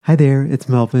Hi there, it's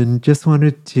Melvin. Just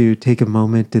wanted to take a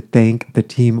moment to thank the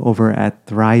team over at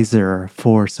Thrizer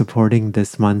for supporting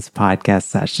this month's podcast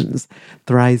sessions.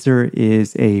 Thrizer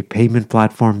is a payment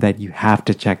platform that you have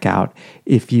to check out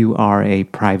if you are a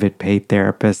private paid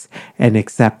therapist and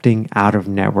accepting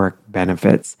out-of-network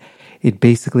benefits. It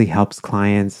basically helps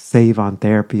clients save on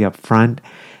therapy up front.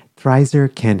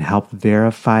 Thrizer can help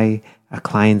verify a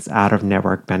client's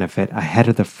out-of-network benefit ahead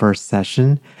of the first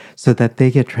session so that they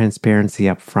get transparency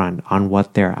up front on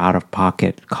what their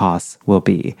out-of-pocket costs will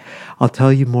be. I'll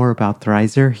tell you more about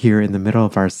Thrizer here in the middle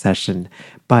of our session,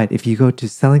 but if you go to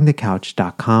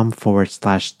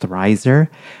sellingthecouch.com/Thrizer,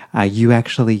 you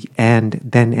actually and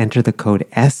then enter the code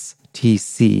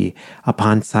STC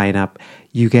upon sign up,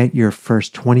 you get your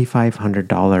first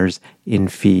 $2,500 in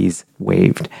fees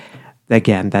waived.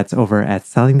 Again, that's over at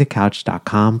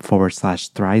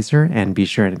sellingthecouch.com/Thrizer, and be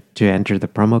sure to enter the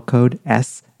promo code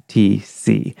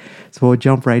STC. So we'll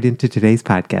jump right into today's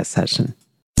podcast session.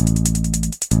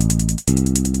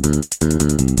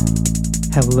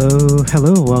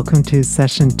 Hello. Welcome to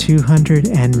session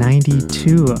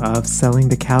 292 of Selling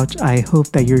the Couch. I hope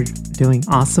that you're doing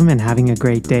awesome and having a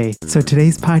great day. So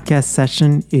today's podcast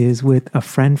session is with a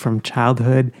friend from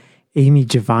childhood, Amy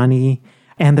Giovanni.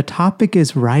 And the topic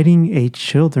is writing a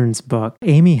children's book.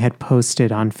 Amy had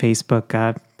posted on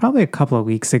Facebook probably a couple of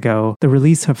weeks ago the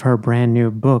release of her brand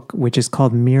new book, which is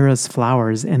called Mira's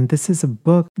Flowers. And this is a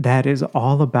book that is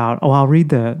all about, I'll read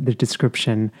the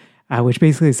description, which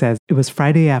basically says, it was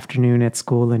Friday afternoon at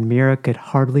school and Mira could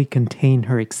hardly contain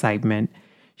her excitement.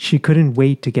 She couldn't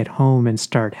wait to get home and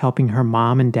start helping her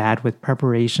mom and dad with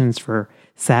preparations for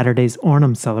Saturday's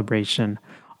Onam celebration.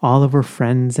 All of her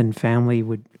friends and family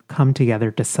would come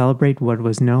together to celebrate what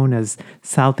was known as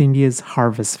South India's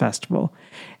Harvest Festival.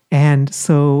 And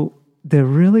so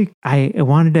I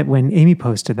wanted it when Amy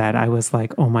posted that, I was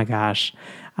like, oh my gosh,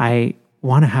 I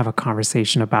want to have a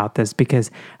conversation about this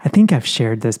because I think I've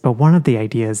shared this, but one of the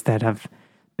ideas that I've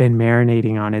been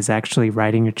marinating on is actually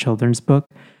writing a children's book.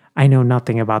 I know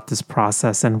nothing about this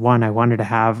process. And I wanted to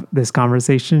have this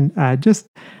conversation just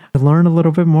to learn a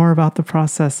little bit more about the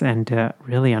process and to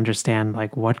really understand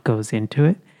like what goes into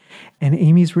it. And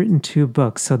Amy's written 2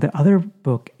 books. So the other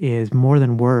book is More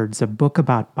Than Words, a book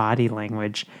about body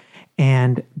language.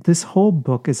 And this whole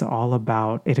book is all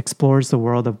about, it explores the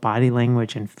world of body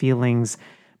language and feelings,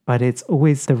 but it's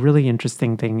always, the really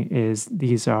interesting thing is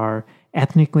these are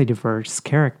ethnically diverse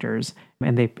characters,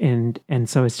 and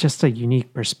so it's just a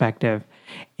unique perspective.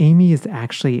 Amy is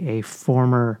actually a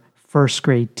former first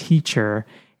grade teacher,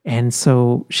 and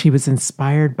so she was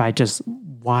inspired by just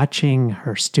watching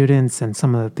her students and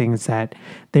some of the things that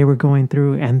they were going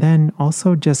through, and then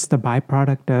also just the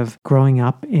byproduct of growing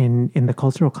up in the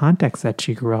cultural context that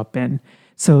she grew up in.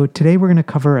 So today we're going to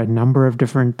cover a number of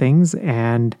different things,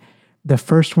 and the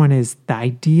first one is the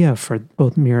idea for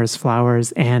both Mira's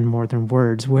Flowers and More Than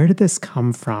Words. Where did this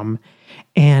come from?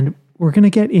 And we're going to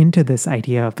get into this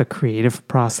idea of the creative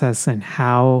process and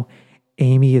how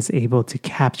Amy is able to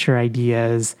capture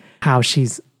ideas, how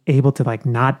she's able to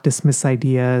not dismiss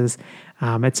ideas.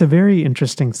 It's a very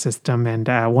interesting system and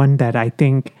one that I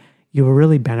think you will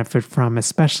really benefit from,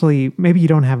 especially maybe you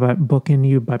don't have a book in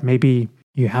you, but maybe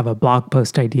you have a blog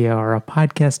post idea or a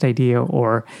podcast idea,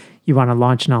 or you want to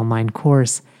launch an online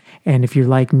course. And if you're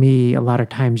like me, a lot of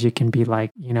times you can be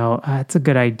like, it's a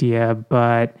good idea,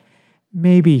 but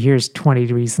maybe here's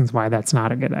 20 reasons why that's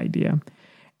not a good idea.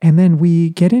 And then we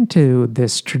get into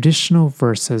this traditional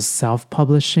versus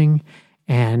self-publishing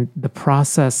and the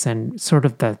process and sort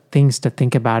of the things to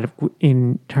think about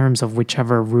in terms of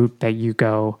whichever route that you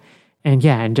go. And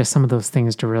just some of those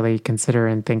things to really consider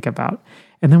and think about.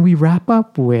 And then we wrap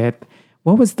up with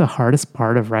what was the hardest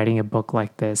part of writing a book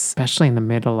like this, especially in the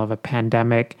middle of a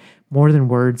pandemic. More Than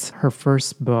Words, her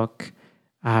first book,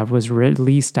 was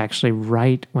released actually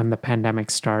right when the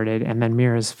pandemic started. And then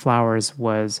Mira's Flowers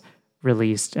was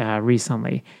released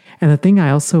recently. And the thing I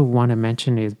also want to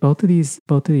mention is both of these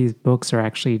books are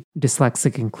actually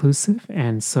dyslexic inclusive,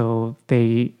 and so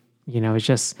they, it's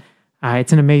just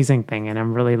it's an amazing thing, and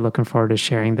I'm really looking forward to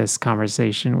sharing this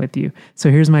conversation with you. So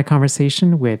here's my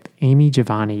conversation with Amy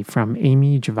Giovanni from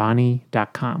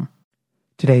amygiovanni.com.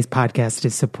 Today's podcast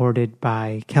is supported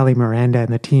by Kelly Miranda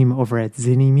and the team over at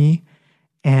Zynnyme,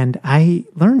 and I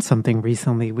learned something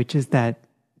recently, which is that,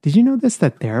 did you know this,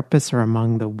 that therapists are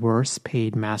among the worst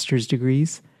paid master's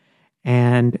degrees?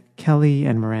 And Kelly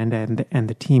and Miranda and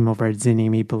the team over at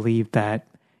Zynnyme believe that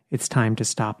it's time to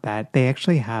stop that. They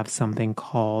actually have something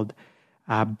called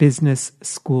Business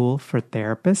School for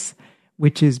Therapists,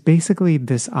 which is basically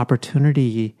this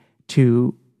opportunity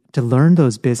to learn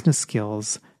those business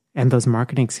skills and those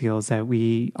marketing skills that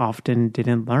we often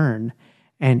didn't learn.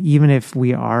 And even if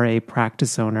we are a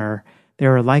practice owner,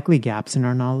 there are likely gaps in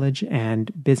our knowledge,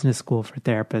 and business school for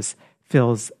therapists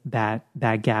fills that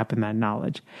gap in that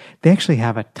knowledge. They actually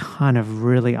have a ton of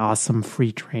really awesome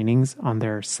free trainings on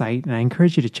their site, and I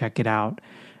encourage you to check it out,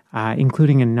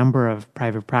 including a number of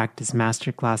private practice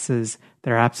masterclasses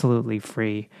that are absolutely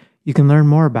free. You can learn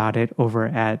more about it over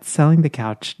at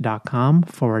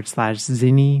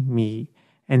sellingthecouch.com/ZynnyMe.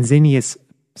 And Zinny is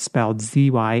spelled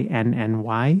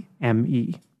ZYNNYME.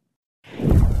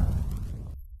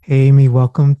 Hey, Amy,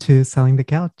 welcome to Selling the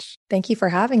Couch. Thank you for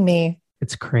having me.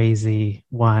 It's crazy,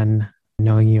 one,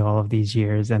 knowing you all of these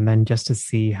years, and then just to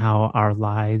see how our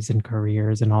lives and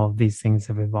careers and all of these things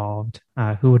have evolved.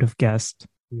 Who would have guessed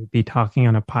we would be talking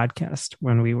on a podcast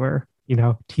when we were,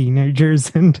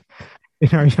 teenagers and in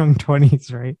our young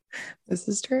 20s, right? This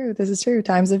is true.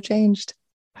 Times have changed.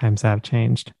 Times have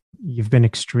changed. You've been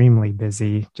extremely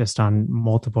busy just on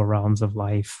multiple realms of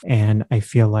life. And I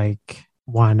feel like,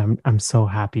 one, I'm so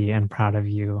happy and proud of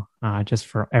you just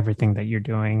for everything that you're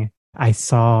doing. I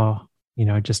saw,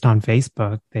 just on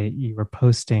Facebook that you were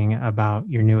posting about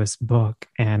your newest book.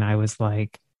 And I was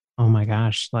like, oh my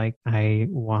gosh,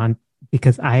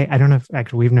 because I don't know if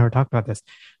actually we've never talked about this.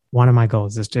 One of my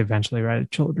goals is to eventually write a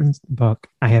children's book.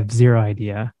 I have zero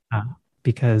idea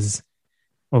because,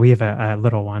 we have a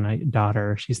little one, a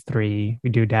daughter. She's 3. We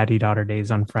do daddy-daughter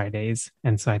days on Fridays.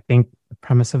 And so I think the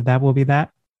premise of that will be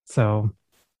that. So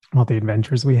all the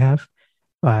adventures we have.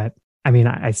 But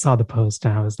I saw the post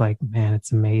and I was like, man,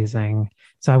 it's amazing.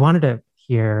 So I wanted to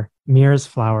hear Mira's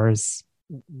Flowers.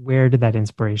 Where did that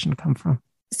inspiration come from?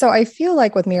 So I feel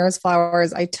like with Mira's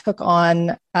Flowers, I took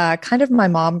on kind of my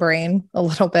mom brain a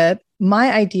little bit.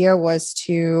 My idea was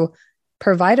to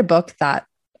provide a book that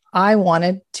I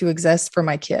wanted to exist for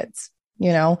my kids.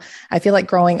 I feel like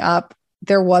growing up,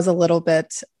 there was a little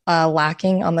bit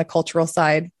lacking on the cultural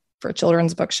side for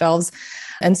children's bookshelves.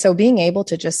 And so being able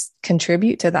to just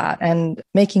contribute to that and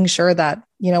making sure that,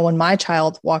 when my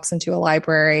child walks into a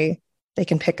library, they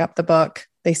can pick up the book,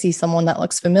 they see someone that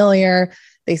looks familiar,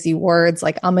 they see words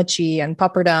like Amachi and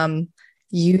Pupperdom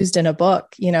used in a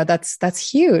book,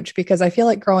 that's huge, because I feel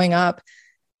like growing up,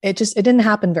 it didn't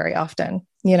happen very often,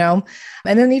 and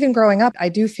then even growing up, I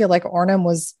do feel like Onam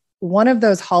was one of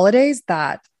those holidays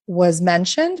that was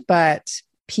mentioned, but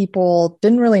people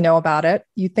didn't really know about it.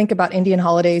 You think about Indian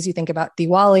holidays, you think about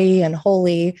Diwali and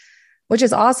Holi, which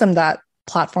is awesome that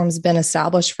platforms been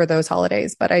established for those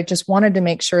holidays. But I just wanted to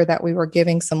make sure that we were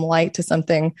giving some light to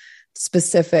something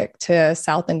specific to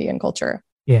South Indian culture.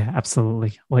 Yeah,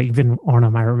 absolutely. Well, even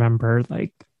Onam, I remember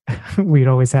we'd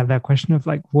always have that question of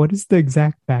what is the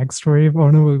exact backstory of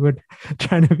Onam? We would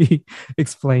try to be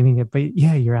explaining it. But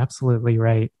yeah, you're absolutely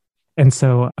right. And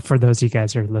so for those of you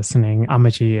guys who are listening,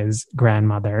 Amachi is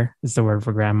grandmother, is the word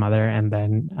for grandmother. And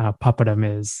then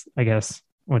Papadum is, I guess,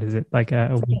 what is it? It's like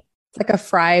a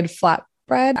fried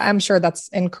flatbread. I'm sure that's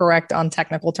incorrect on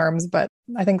technical terms, but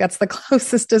I think that's the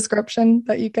closest description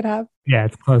that you could have. Yeah,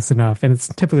 it's close enough. And it's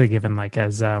typically given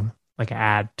as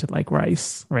add to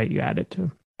rice, right? You add it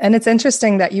to. And it's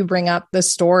interesting that you bring up the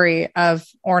story of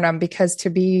Onam, because to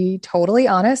be totally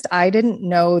honest, I didn't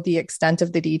know the extent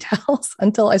of the details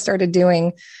until I started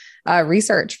doing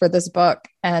research for this book.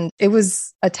 And it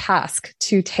was a task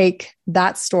to take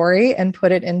that story and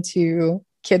put it into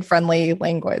kid-friendly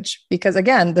language. Because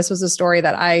again, this was a story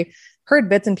that I heard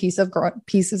bits and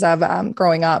pieces of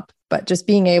growing up, but just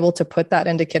being able to put that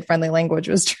into kid-friendly language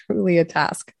was truly a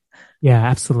task. Yeah,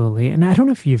 absolutely. And I don't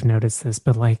know if you've noticed this,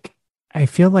 but I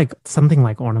feel like something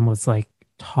like Onam was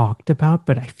talked about,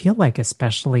 but I feel like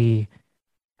especially,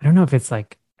 I don't know if it's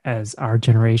as our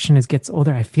generation gets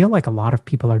older, I feel like a lot of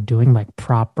people are doing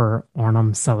proper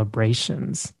Onam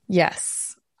celebrations.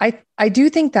 Yes. I do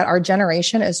think that our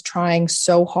generation is trying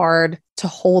so hard to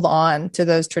hold on to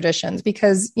those traditions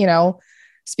because,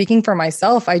 speaking for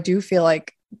myself, I do feel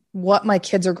like what my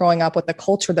kids are growing up with, the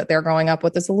culture that they're growing up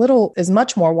with is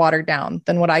much more watered down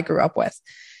than what I grew up with.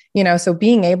 So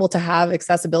being able to have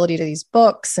accessibility to these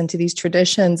books and to these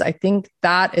traditions, I think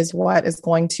that is what is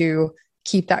going to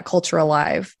keep that culture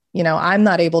alive. I'm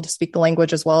not able to speak the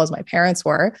language as well as my parents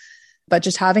were, but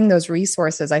just having those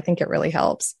resources, I think it really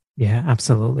helps. Yeah,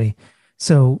 absolutely.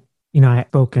 So, I've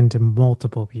spoken to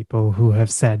multiple people who have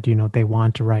said, they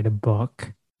want to write a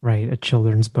book, right? A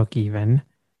children's book even.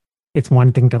 It's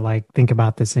one thing to think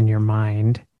about this in your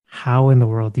mind. How in the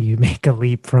world do you make a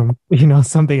leap from,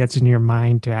 something that's in your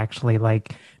mind to actually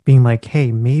being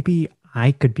hey, maybe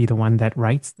I could be the one that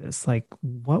writes this?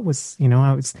 What was,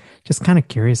 I was just kind of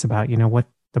curious about, what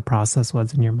the process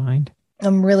was in your mind.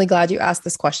 I'm really glad you asked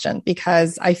this question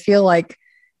because I feel like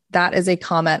that is a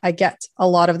comment I get a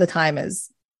lot of the time is,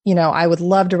 I would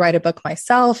love to write a book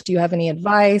myself. Do you have any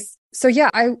advice? So yeah,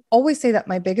 I always say that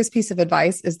my biggest piece of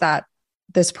advice is that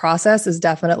this process is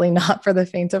definitely not for the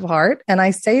faint of heart. And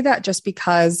I say that just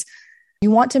because you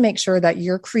want to make sure that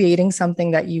you're creating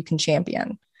something that you can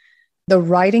champion. The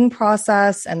writing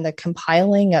process and the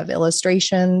compiling of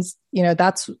illustrations,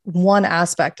 that's one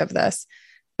aspect of this.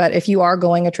 But if you are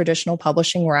going a traditional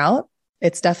publishing route,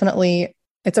 it's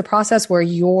a process where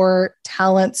your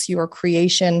talents, your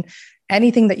creation,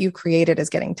 anything that you created is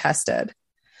getting tested.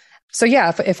 So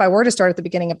yeah, if I were to start at the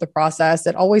beginning of the process,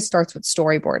 it always starts with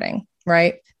storyboarding,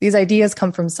 right? These ideas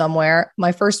come from somewhere.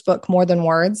 My first book, More Than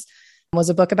Words, was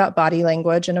a book about body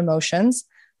language and emotions.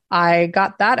 I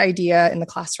got that idea in the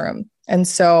classroom. And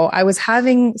so I was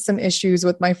having some issues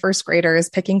with my first graders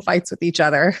picking fights with each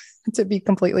other, to be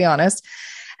completely honest.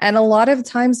 And a lot of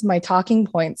times my talking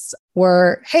points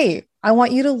were, hey, I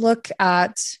want you to look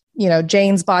at,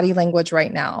 Jane's body language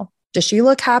right now. Does she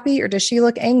look happy or does she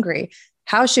look angry?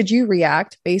 How should you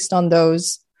react based on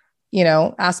those,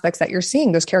 aspects that you're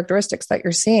seeing, those characteristics that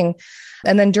you're seeing?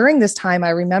 And then during this time, I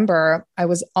remember I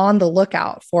was on the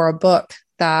lookout for a book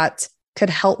that could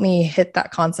help me hit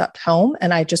that concept home.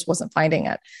 And I just wasn't finding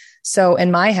it. So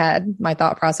in my head, my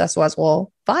thought process was,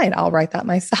 well, fine, I'll write that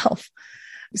myself.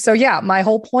 So yeah, my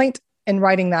whole point in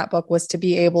writing that book was to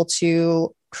be able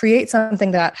to create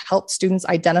something that helped students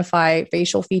identify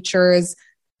facial features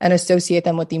and associate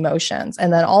them with emotions.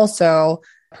 And then also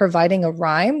providing a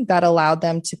rhyme that allowed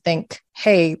them to think,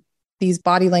 hey, these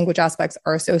body language aspects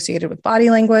are associated with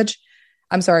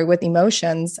with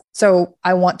emotions. So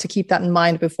I want to keep that in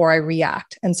mind before I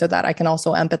react, and so that I can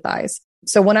also empathize.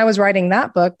 So when I was writing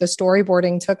that book, the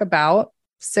storyboarding took about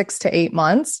 6 to 8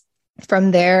 months.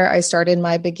 From there, I started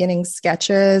my beginning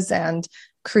sketches and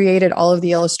created all of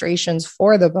the illustrations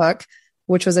for the book,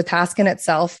 which was a task in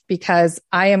itself because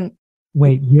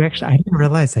Wait, I didn't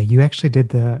realize that you actually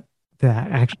did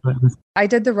I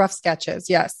did the rough sketches,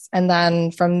 yes. And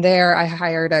then from there, I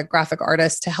hired a graphic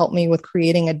artist to help me with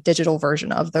creating a digital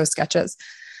version of those sketches.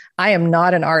 I am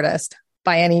not an artist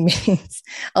by any means.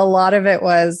 A lot of it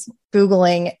was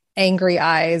Googling angry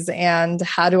eyes and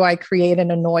how do I create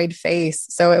an annoyed face.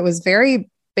 So it was very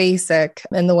basic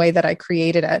in the way that I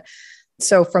created it.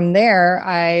 So from there,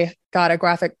 I got a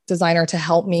graphic designer to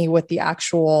help me with the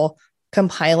actual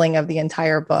compiling of the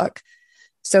entire book.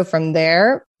 So from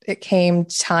there, it came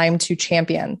time to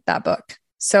champion that book.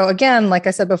 So again, like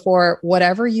I said before,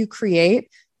 whatever you create,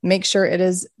 make sure it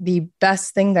is the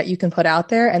best thing that you can put out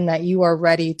there and that you are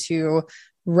ready to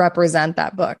represent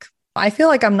that book. I feel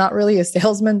like I'm not really a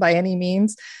salesman by any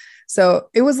means. So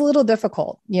it was a little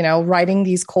difficult, writing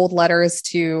these cold letters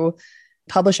to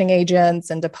publishing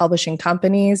agents and to publishing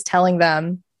companies, telling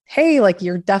them, hey, like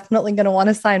you're definitely going to want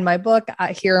to sign my book.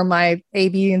 Here are my A,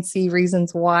 B, and C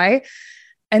reasons why.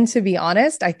 And to be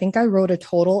honest, I think I wrote a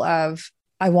total of,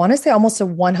 I want to say almost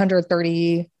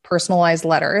 130 personalized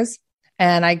letters.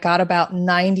 And I got about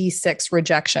 96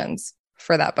 rejections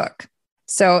for that book.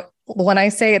 So when I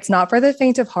say it's not for the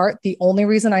faint of heart, the only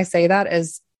reason I say that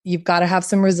is you've got to have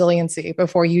some resiliency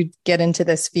before you get into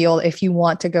this field if you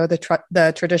want to go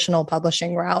the traditional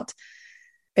publishing route.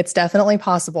 It's definitely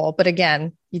possible. But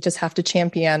again, you just have to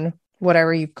champion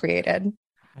whatever you've created.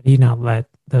 How do you not let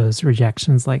those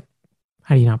rejections,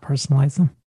 how do you not personalize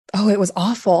them? Oh, it was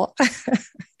awful.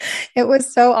 It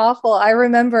was so awful. I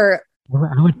remember. Well,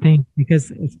 I would think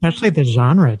because especially the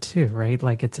genre too, right?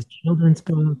 Like it's a children's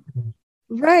book.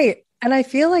 Right. And I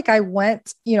feel like I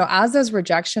went, as those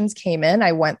rejections came in,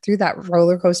 I went through that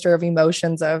roller coaster of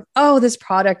emotions of, oh, this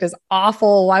product is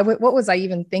awful. What was I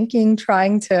even thinking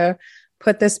trying to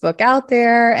put this book out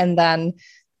there? And then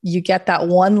you get that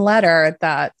one letter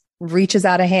that reaches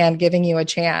out a hand giving you a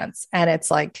chance. And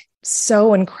it's like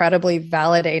so incredibly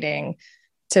validating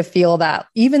to feel that,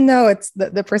 even though it's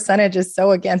the percentage is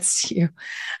so against you.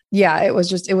 Yeah, it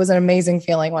was an amazing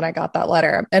feeling when I got that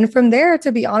letter. And from there,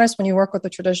 to be honest, when you work with a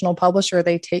traditional publisher,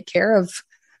 they take care of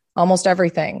almost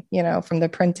everything, from the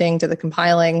printing to the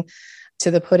compiling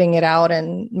to the putting it out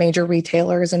in major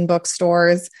retailers and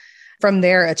bookstores. From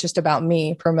there, it's just about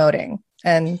me promoting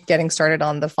and getting started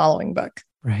on the following book.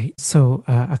 Right. So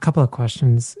a couple of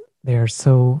questions there.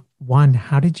 So one,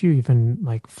 how did you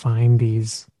even find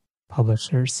these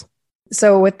publishers?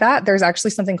 So with that, there's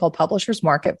actually something called Publishers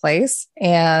Marketplace,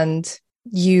 and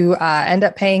you end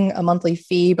up paying a monthly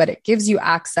fee, but it gives you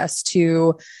access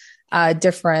to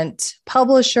different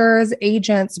publishers,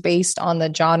 agents based on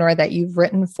the genre that you've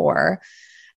written for.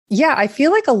 Yeah, I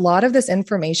feel like a lot of this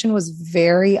information was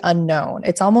very unknown.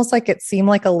 It's almost like it seemed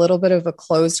like a little bit of a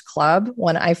closed club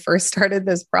when I first started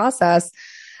this process.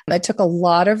 It took a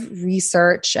lot of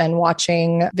research and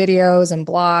watching videos and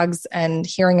blogs and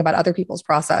hearing about other people's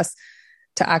process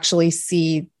to actually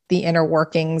see the inner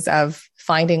workings of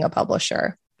finding a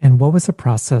publisher. And what was the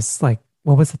process like?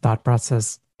 What was the thought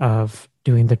process of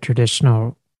doing the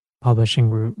traditional publishing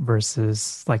route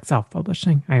versus like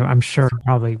self-publishing? I'm sure you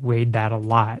probably weighed that a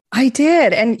lot. I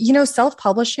did. And,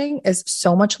 self-publishing is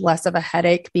so much less of a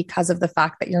headache because of the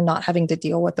fact that you're not having to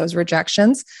deal with those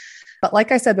rejections. But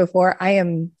like I said before, I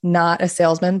am not a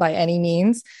salesman by any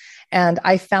means. And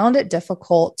I found it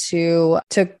difficult to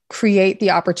create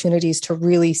the opportunities to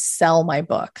really sell my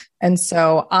book. And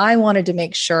so I wanted to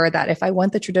make sure that if I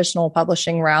went the traditional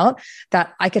publishing route,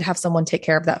 that I could have someone take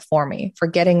care of that for me, for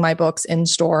getting my books in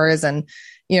stores. And,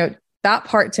 that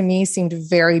part to me seemed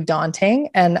very daunting.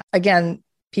 And again,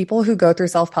 people who go through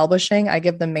self-publishing, I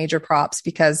give them major props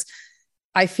because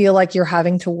I feel like you're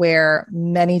having to wear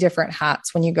many different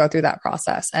hats when you go through that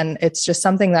process. And it's just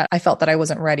something that I felt that I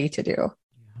wasn't ready to do.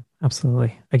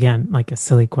 Absolutely. Again, like a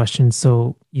silly question.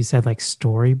 So you said like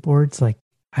storyboards, like,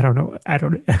 I don't know.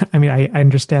 I mean, I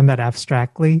understand that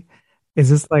abstractly. Is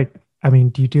this like,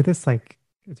 do you do this? Like,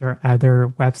 is there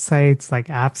other websites, like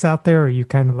apps out there, or you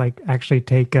kind of like actually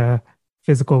take a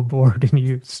physical board and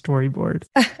you storyboard?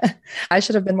 I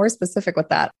should have been more specific with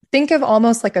that. Think of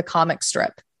almost like a comic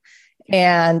strip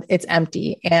and it's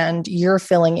empty and you're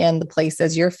filling in the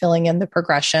places, you're filling in the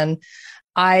progression.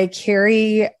 I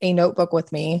carry a notebook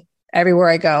with me everywhere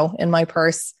I go in my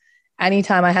purse.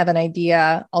 Anytime I have an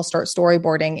idea, I'll start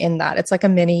storyboarding in that. It's like a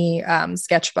mini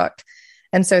sketchbook.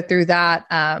 And so through that,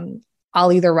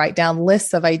 I'll either write down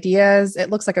lists of ideas. It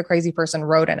looks like a crazy person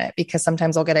wrote in it because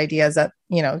sometimes I'll get ideas at,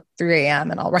 3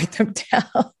 a.m. and I'll write them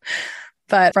down.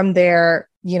 But from there,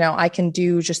 I can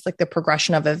do just like the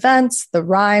progression of events, the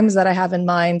rhymes that I have in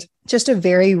mind, just a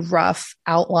very rough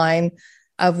outline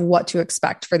of what to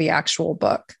expect for the actual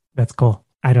book. That's cool.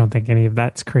 I don't think any of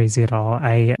that's crazy at all.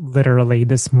 I literally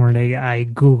this morning, I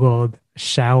Googled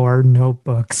shower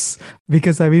notebooks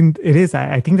because it is,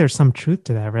 I think there's some truth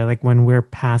to that, right? Like when we're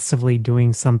passively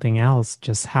doing something else,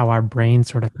 just how our brain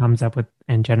sort of comes up with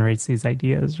and generates these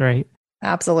ideas, right?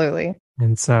 Absolutely.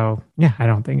 And so, yeah, I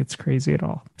don't think it's crazy at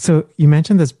all. So you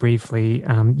mentioned this briefly.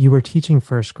 You were teaching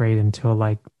first grade until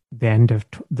like the end of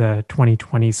the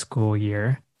 2020 school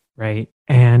year, right?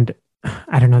 And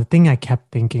I don't know, the thing I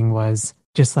kept thinking was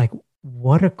just like,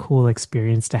 what a cool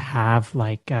experience to have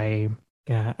like a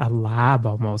lab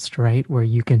almost, right? Where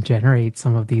you can generate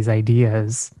some of these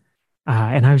ideas.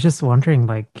 And I was just wondering,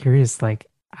 like, curious, like,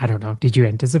 I don't know, did you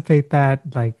anticipate that?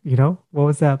 Like, what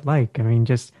was that like?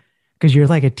 Just because you're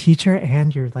like a teacher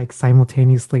and you're like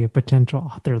simultaneously a potential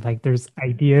author, like there's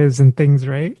ideas and things,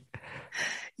 right?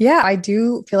 Yeah, I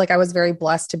do feel like I was very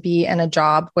blessed to be in a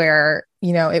job where,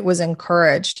 it was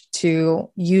encouraged to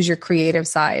use your creative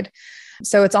side.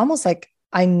 So it's almost like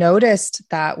I noticed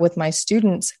that with my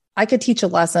students, I could teach a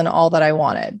lesson all that I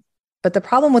wanted. But the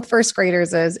problem with first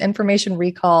graders is information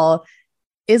recall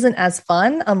isn't as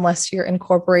fun unless you're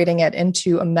incorporating it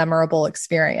into a memorable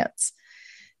experience.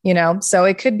 So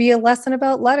it could be a lesson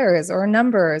about letters or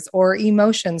numbers or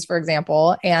emotions, for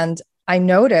example. And I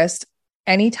noticed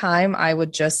anytime I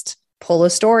would just pull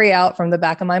a story out from the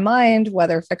back of my mind,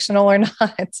 whether fictional or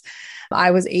not,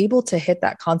 I was able to hit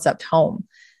that concept home.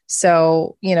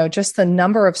 So, just the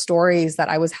number of stories that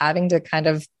I was having to kind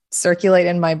of circulate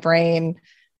in my brain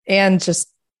and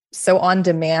just so on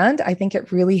demand, I think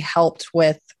it really helped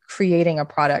with creating a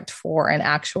product for an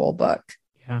actual book.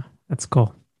 Yeah, that's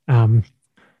cool.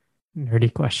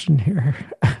 Nerdy question here.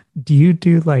 Do you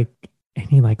do like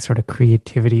any like sort of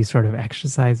creativity sort of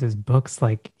exercises, books,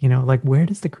 like, like where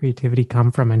does the creativity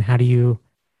come from and how do you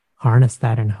harness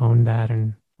that and hone that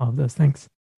and all of those things?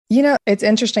 It's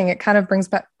interesting. It kind of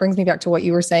brings me back to what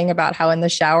you were saying about how in the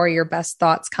shower, your best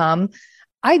thoughts come.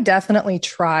 I definitely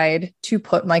tried to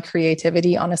put my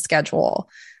creativity on a schedule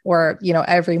where,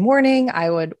 every morning I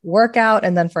would work out.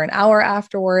 And then for an hour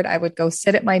afterward, I would go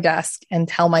sit at my desk and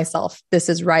tell myself, this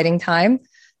is writing time.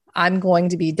 I'm going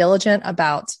to be diligent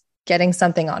about getting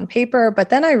something on paper. But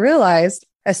then I realized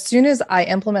as soon as I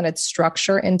implemented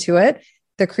structure into it,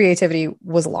 the creativity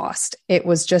was lost. It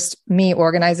was just me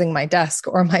organizing my desk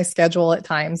or my schedule at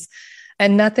times,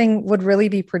 and nothing would really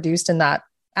be produced in that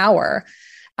hour.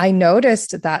 I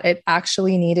noticed that it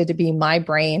actually needed to be my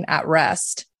brain at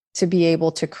rest to be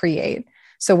able to create.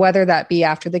 So whether that be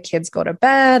after the kids go to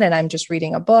bed and I'm just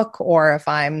reading a book, or if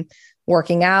I'm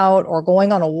working out or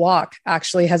going on a walk,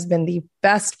 actually has been the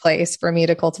best place for me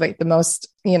to cultivate the most,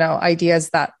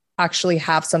 ideas that actually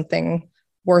have something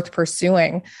worth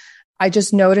pursuing. I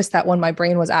just noticed that when my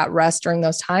brain was at rest during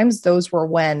those times, those were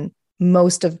when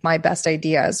most of my best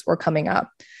ideas were coming up.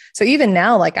 So even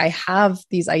now, like I have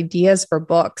these ideas for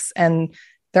books and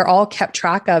they're all kept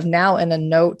track of now in a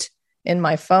note in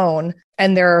my phone.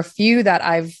 And there are a few that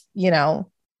I've,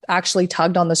 actually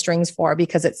tugged on the strings for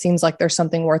because it seems like there's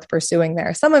something worth pursuing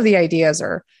there. Some of the ideas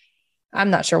are, I'm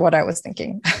not sure what I was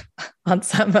thinking on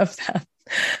some of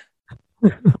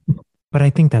them. But I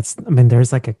think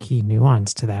there's like a key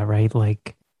nuance to that, right?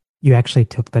 Like you actually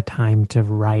took the time to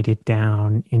write it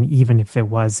down. And even if it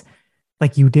was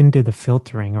like you didn't do the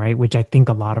filtering, right? Which I think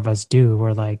a lot of us do.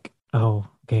 We're like, oh,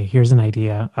 okay, here's an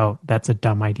idea. Oh, that's a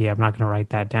dumb idea. I'm not going to write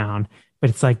that down. But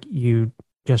it's like you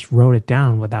just wrote it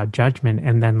down without judgment.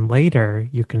 And then later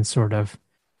you can sort of,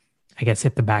 I guess,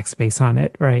 hit the backspace on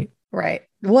it, right? Right.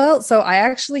 Well, so I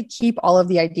actually keep all of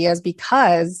the ideas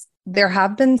because there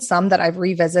have been some that I've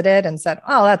revisited and said,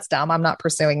 oh, that's dumb. I'm not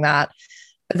pursuing that.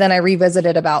 But then I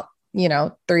revisited about,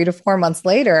 3 to 4 months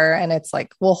later. And it's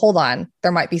like, well, hold on,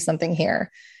 there might be something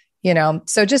here,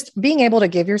 So just being able to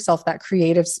give yourself that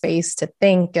creative space to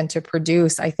think and to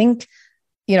produce, I think,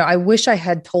 I wish I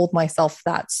had told myself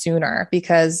that sooner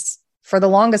because for the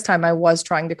longest time, I was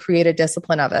trying to create a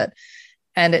discipline of it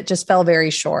and it just fell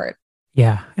very short.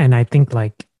 Yeah. And I think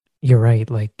like, you're right.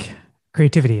 Like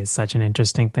creativity is such an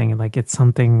interesting thing. Like it's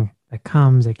something that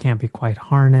comes, it can't be quite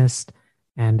harnessed.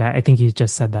 And I think you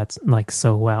just said that's like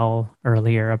so well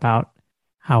earlier about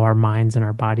how our minds and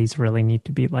our bodies really need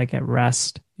to be like at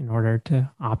rest in order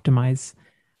to optimize.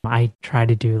 I try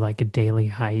to do like a daily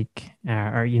hike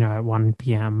at 1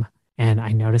 p.m. And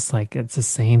I notice like it's the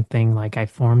same thing. Like I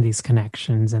form these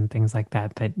connections and things like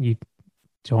that you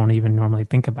don't even normally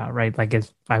think about, right? Like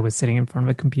if I was sitting in front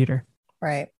of a computer.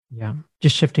 Right. Yeah.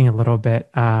 Just shifting a little bit.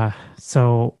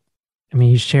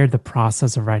 You shared the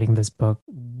process of writing this book.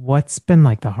 What's been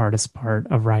like the hardest part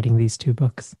of writing these two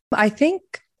books? I think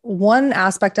one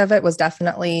aspect of it was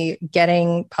definitely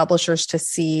getting publishers to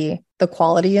see the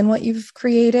quality in what you've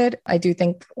created. I do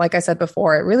think, like I said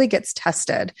before, it really gets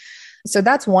tested. So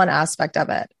that's one aspect of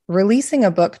it. Releasing a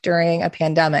book during a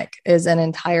pandemic is an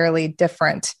entirely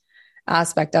different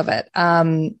aspect of it.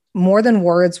 More Than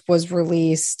Words was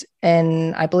released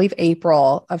in, I believe,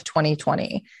 April of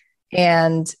 2020.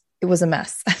 And it was a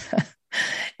mess.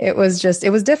 It was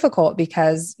difficult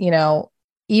because,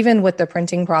 even with the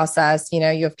printing process, you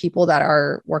have people that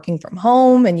are working from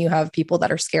home and you have people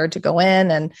that are scared to go in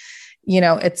and,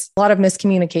 it's a lot of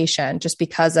miscommunication just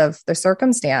because of the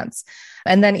circumstance.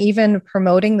 And then even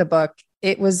promoting the book,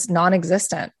 it was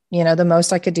non-existent. The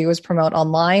most I could do was promote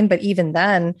online. But even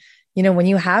then, when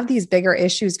you have these bigger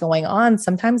issues going on,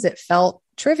 sometimes it felt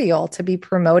trivial to be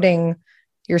promoting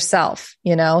yourself,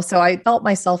 So I felt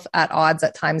myself at odds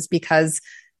at times because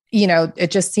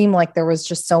it just seemed like there was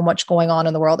just so much going on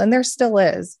in the world and there still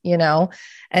is,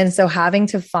 and so having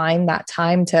to find that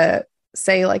time to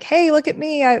say like, hey, look at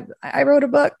me, I wrote a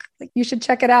book, like you should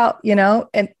check it out,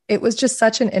 and it was just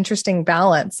such an interesting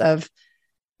balance of,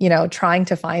 trying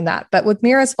to find that. But with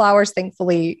Mira's Flowers,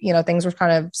 thankfully, things were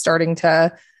kind of starting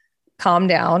to calm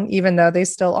down, even though they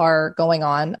still are going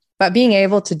on. But being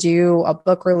able to do a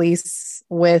book release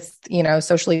with,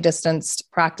 socially distanced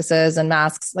practices and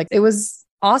masks, like it was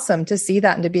awesome to see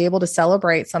that and to be able to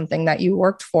celebrate something that you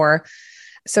worked for.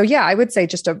 So yeah, I would say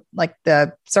just like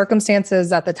the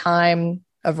circumstances at the time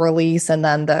of release and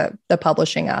then the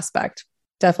publishing aspect,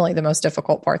 definitely the most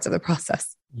difficult parts of the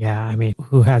process. Yeah,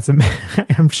 who has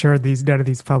I'm sure none of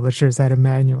these publishers had a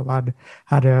manual on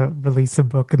how to release a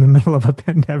book in the middle of a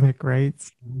pandemic, right?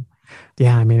 So,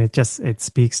 yeah, it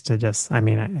speaks to just, I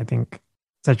think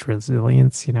such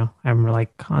resilience, I'm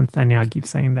like constant. I keep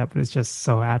saying that, but it's just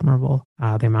so admirable.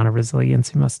 The amount of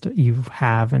resilience you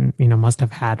have and, must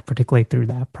have had, particularly through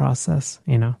that process,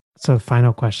 So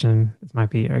final question, this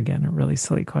might be, again, a really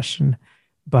silly question,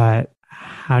 but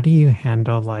how do you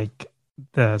handle like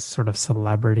the sort of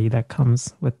celebrity that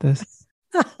comes with this?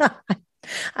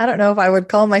 I don't know if I would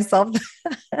call myself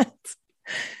that.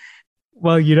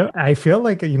 Well, I feel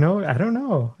like, I don't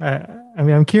know.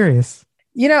 I'm curious.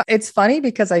 It's funny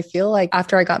because I feel like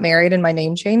after I got married and my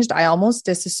name changed, I almost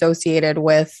disassociated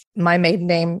with my maiden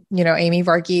name, Amy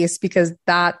Varghese, because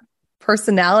that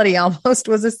personality almost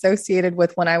was associated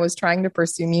with when I was trying to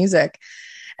pursue music.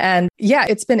 And yeah,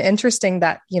 it's been interesting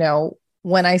that,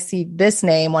 when I see this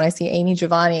name, when I see Amy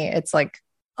Giovanni, it's like,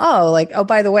 oh,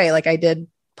 by the way, like I did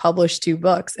publish 2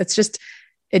 books. It's just,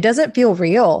 it doesn't feel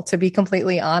real, to be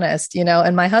completely honest,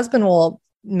 and my husband will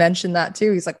mention that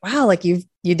too. He's like, wow, like you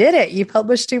did it. You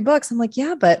published 2 books. I'm like,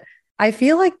 yeah, but I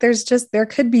feel like there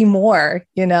could be more,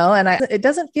 and it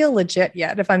doesn't feel legit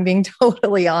yet. If I'm being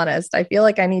totally honest, I feel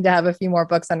like I need to have a few more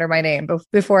books under my name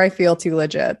before I feel too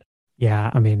legit. Yeah,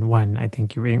 I mean, one, I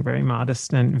think you're being very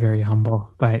modest and very humble,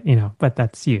 but but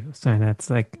that's you. So and that's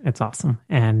like it's awesome.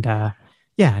 And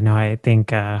yeah, no, I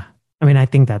think I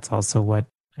think that's also what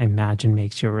I imagine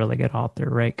makes you a really good author,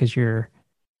 right? Because you're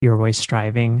always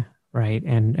striving, right?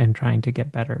 And trying to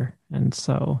get better. And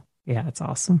so yeah, it's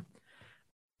awesome.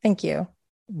 Thank you.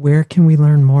 Where can we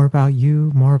learn more about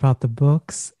you, more about the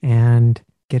books, and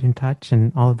get in touch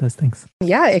and all of those things?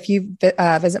 Yeah, if you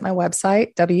visit my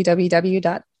website,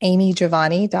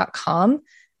 www.amygiovanni.com,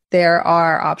 there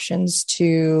are options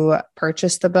to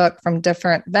purchase the book from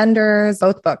different vendors,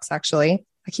 both books, actually.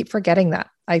 I keep forgetting that.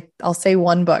 I'll say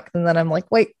one book and then I'm like,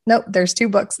 wait, nope, there's two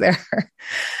books there.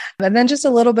 And then just a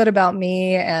little bit about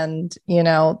me and,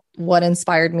 what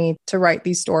inspired me to write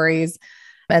these stories,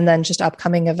 and then just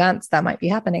upcoming events that might be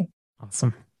happening.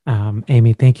 Awesome.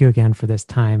 Amy, thank you again for this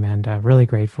time, and really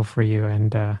grateful for you,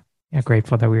 and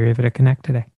grateful that we were able to connect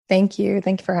today. Thank you.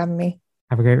 Thank you for having me.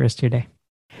 Have a great rest of your day.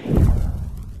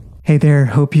 Hey there.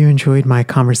 Hope you enjoyed my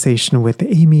conversation with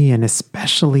Amy, and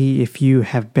especially if you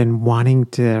have been wanting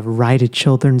to write a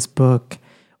children's book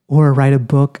or write a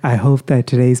book, I hope that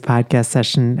today's podcast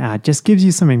session just gives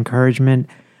you some encouragement.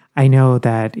 I know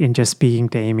that in just speaking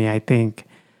to Amy, I think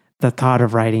the thought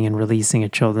of writing and releasing a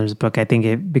children's book, I think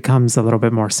it becomes a little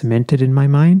bit more cemented in my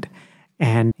mind.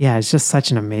 And yeah, it's just such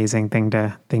an amazing thing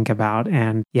to think about.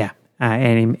 And yeah,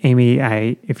 and Amy,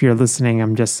 if you're listening,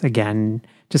 I'm just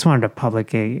wanted to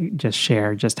publicly just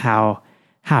share just how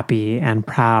happy and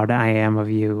proud I am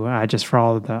of you, just for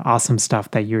all of the awesome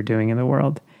stuff that you're doing in the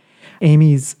world.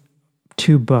 Amy's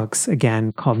two books,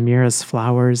 again, called Mira's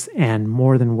Flowers and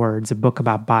More Than Words, a book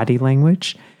about body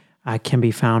language, can be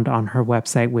found on her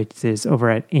website, which is over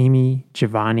at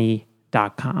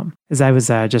amygiovanni.com. As I was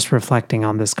just reflecting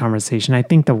on this conversation, I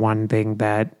think the one thing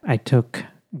that I took,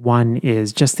 one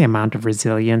is just the amount of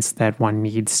resilience that one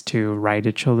needs to write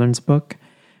a children's book.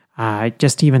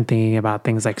 Just even thinking about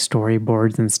things like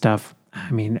storyboards and stuff. I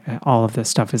mean, all of this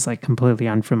stuff is like completely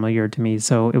unfamiliar to me.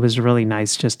 So it was really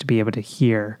nice just to be able to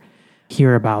hear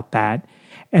about that.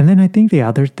 And then I think the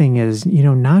other thing is,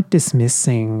 not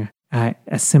dismissing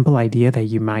a simple idea that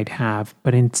you might have,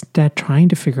 but instead trying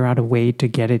to figure out a way to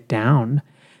get it down,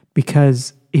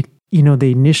 because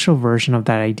the initial version of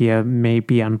that idea may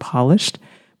be unpolished,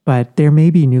 but there may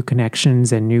be new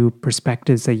connections and new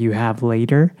perspectives that you have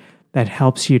later that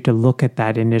helps you to look at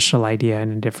that initial idea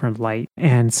in a different light.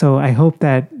 And so I hope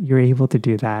that you're able to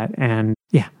do that. And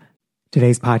yeah,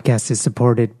 today's podcast is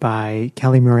supported by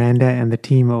Kelly Miranda and the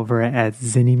team over at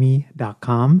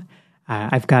Zynnyme.com.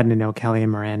 I've gotten to know Kelly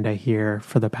and Miranda here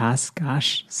for the past,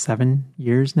 7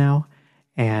 years now.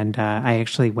 And I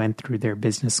actually went through their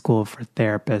business school for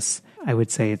therapists. I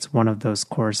would say it's one of those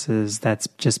courses that's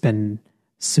just been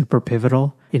super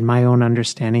pivotal in my own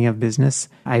understanding of business.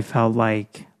 I felt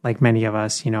like many of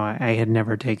us, I had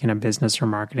never taken a business or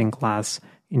marketing class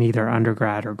in either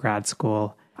undergrad or grad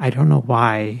school. I don't know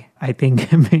why. I think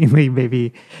mainly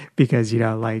maybe because,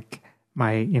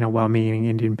 my, well-meaning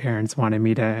Indian parents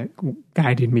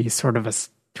guided me sort of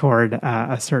toward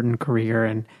a certain career.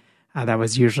 And that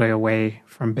was usually away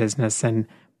from business.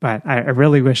 But I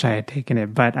really wish I had taken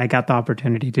it. But I got the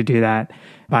opportunity to do that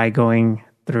by going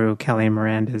through Kelly and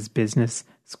Miranda's business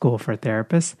school for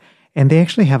therapists. And they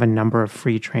actually have a number of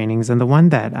free trainings. And the one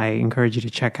that I encourage you to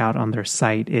check out on their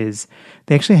site is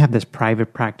they actually have this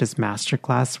private practice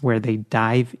masterclass where they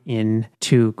dive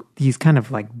into these kind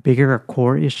of like bigger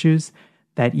core issues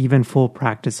that even full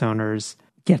practice owners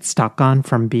get stuck on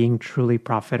from being truly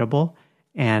profitable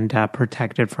and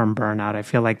protected from burnout. I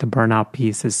feel like the burnout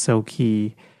piece is so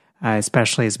key,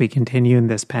 especially as we continue in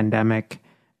this pandemic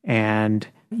and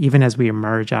even as we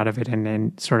emerge out of it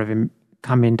and sort of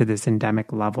come into this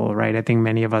endemic level, right? I think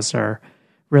many of us are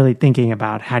really thinking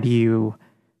about how do you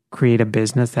create a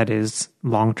business that is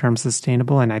long-term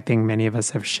sustainable. And I think many of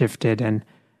us have shifted and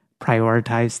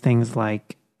prioritized things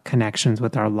like connections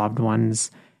with our loved ones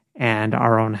and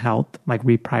our own health, like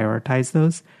reprioritize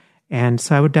those. And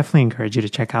so I would definitely encourage you to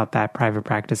check out that private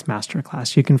practice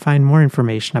masterclass. You can find more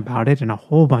information about it and a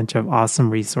whole bunch of awesome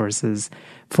resources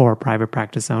for private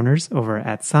practice owners over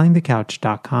at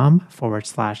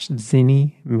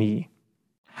sellingthecouch.com/Zynnyme.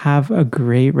 Have a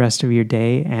great rest of your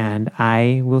day, and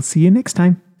I will see you next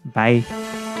time. Bye.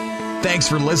 Thanks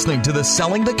for listening to the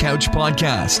Selling the Couch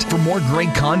podcast. For more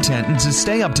great content and to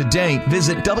stay up to date,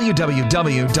 visit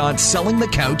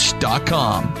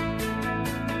www.sellingthecouch.com.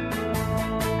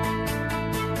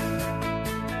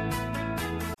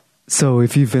 So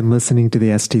if you've been listening to the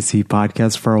STC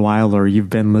podcast for a while, or you've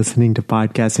been listening to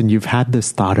podcasts and you've had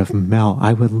this thought of, Mel,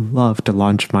 I would love to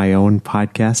launch my own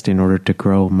podcast in order to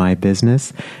grow my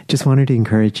business, just wanted to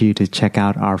encourage you to check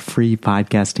out our free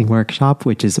podcasting workshop,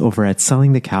 which is over at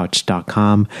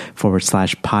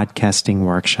sellingthecouch.com/podcasting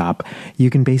workshop. You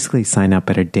can basically sign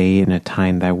up at a day and a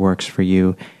time that works for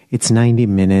you. It's 90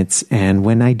 minutes. And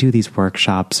when I do these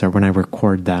workshops or when I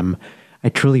record them, I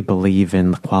truly believe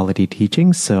in quality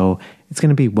teaching, so it's going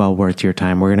to be well worth your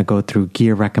time. We're going to go through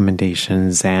gear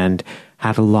recommendations and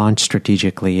how to launch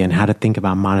strategically and how to think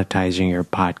about monetizing your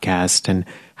podcast and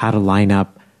how to line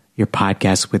up your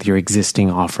podcast with your existing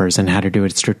offers and how to do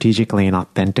it strategically and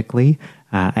authentically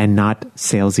and not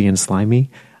salesy and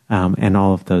slimy and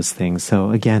all of those things.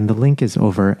 So again, the link is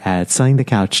over at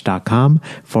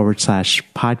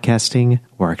sellingthecouch.com/podcasting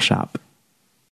workshop.